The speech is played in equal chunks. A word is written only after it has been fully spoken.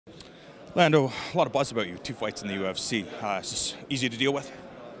Lando, a lot of buzz about you. 2 fights in the UFC. Is this easy to deal with?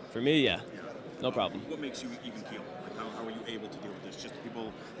 For me, yeah. No problem. What makes you even keel? Like how are you able to deal with this? Just the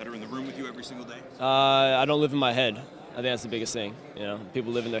people that are in the room with you every single day? I don't live in my head. I think that's the biggest thing. You know,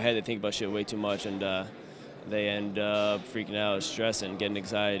 people live in their head. They think about shit way too much, and they end up freaking out, stressing, getting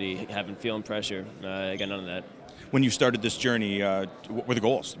anxiety, feeling pressure. I got none of that. When you started this journey, what were the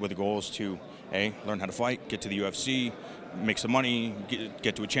goals? Were the goals to, A, learn how to fight, get to the UFC, make some money,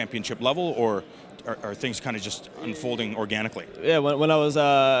 get to a championship level, or are things kind of just unfolding organically? Yeah, when I was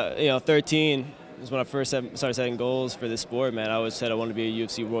 13 is when I first started setting goals for this sport. Man, I always said I wanted to be a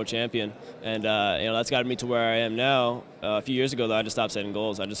UFC world champion, and that's gotten me to where I am now. A few years ago, though, I just stopped setting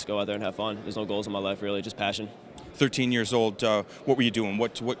goals. I just go out there and have fun. There's no goals in my life really, just passion. 13 years old, what were you doing?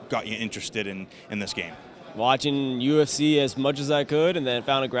 What got you interested in this game? Watching UFC as much as I could, and then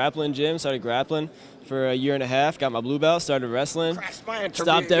found a grappling gym, started grappling for a year and a half, got my blue belt, started wrestling,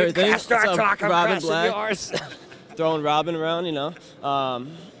 stopped everything, Robin Black, throwing Robin around,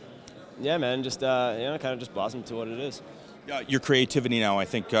 yeah, man, just kind of just blossomed to what it is. Your creativity now, I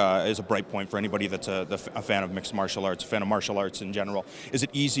think, is a bright point for anybody that's a fan of mixed martial arts, a fan of martial arts in general. Is it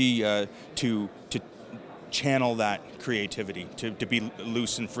easy to channel that creativity, to be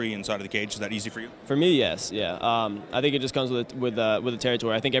loose and free inside of the cage? Is that easy for you? For me, yes, yeah. I think it just comes with the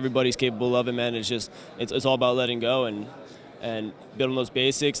territory. I think everybody's capable of it, man. It's all about letting go and building those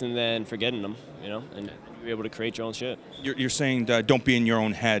basics and then forgetting them, and be able to create your own shit. You're saying don't be in your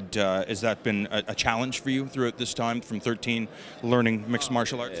own head. Has that been a challenge for you throughout this time from 13, learning mixed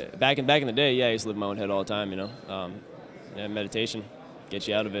martial arts? Back in the day, yeah, I used to live in my own head all the time, meditation gets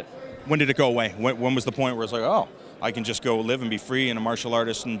you out of it. When did it go away? When was the point where it's like, oh, I can just go live and be free and a martial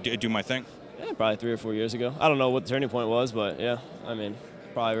artist and do my thing? Yeah, probably 3 or 4 years ago. I don't know what the turning point was, but yeah, I mean,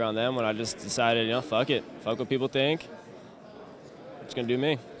 probably around then when I just decided, fuck it. Fuck what people think. I'm just going to do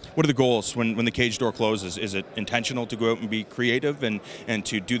me. What are the goals when the cage door closes? Is it intentional to go out and be creative and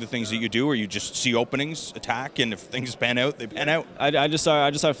to do the things that you do, or you just see openings, attack, and if things pan out, they pan out? I just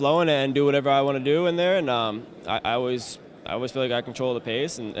start flowing and do whatever I want to do in there, and I always feel like I control the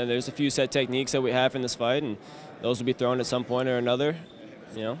pace, and there's a few set techniques that we have in this fight, and those will be thrown at some point or another,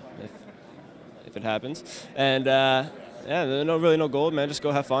 if it happens. And yeah, there's really no goal, man. Just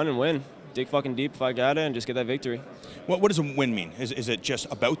go have fun and win. Dig fucking deep if I got it, and just get that victory. What does a win mean? Is it just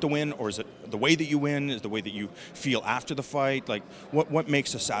about the win, or is it the way that you win? Is it the way that you feel after the fight? Like, what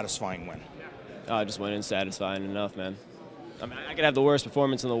makes a satisfying win? Just winning satisfying enough, man. I mean, I could have the worst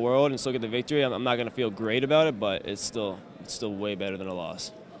performance in the world and still get the victory. I'm not going to feel great about it, but it's still way better than a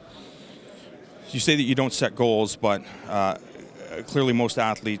loss. You say that you don't set goals, but clearly most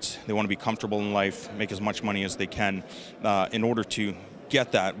athletes, they want to be comfortable in life, make as much money as they can. In order to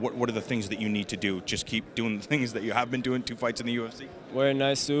get that, what are the things that you need to do? Just keep doing the things that you have been doing, 2 fights in the UFC? Wearing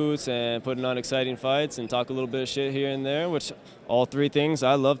nice suits and putting on exciting fights and talk a little bit of shit here and there, which all 3 things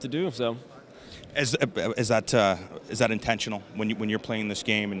I love to do, so. Is that intentional when you're playing this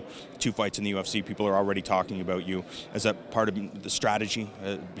game and 2 fights in the UFC? People are already talking about you. Is that part of the strategy?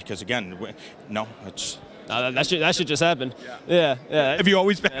 Because again, no, it's that shit just happened. Yeah. Have you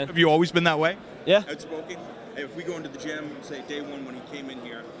always been that way? Yeah. Outspoken. If we go into the gym, say day 1 when he came in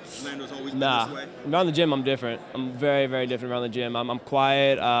here, Lando's always been this way. Around the gym, I'm different. I'm very, very different around the gym. I'm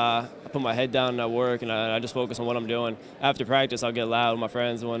quiet. I put my head down at work, and I just focus on what I'm doing. After practice, I'll get loud with my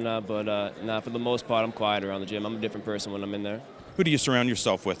friends and whatnot, but for the most part, I'm quiet around the gym. I'm a different person when I'm in there. Who do you surround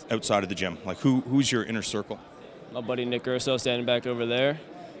yourself with outside of the gym? Like, who's your inner circle? My buddy Nick Urso standing back over there.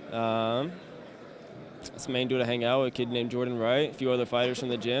 That's the main dude I hang out with, a kid named Jordan Wright, a few other fighters from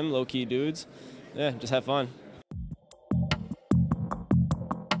the gym, low-key dudes. Yeah, just have fun.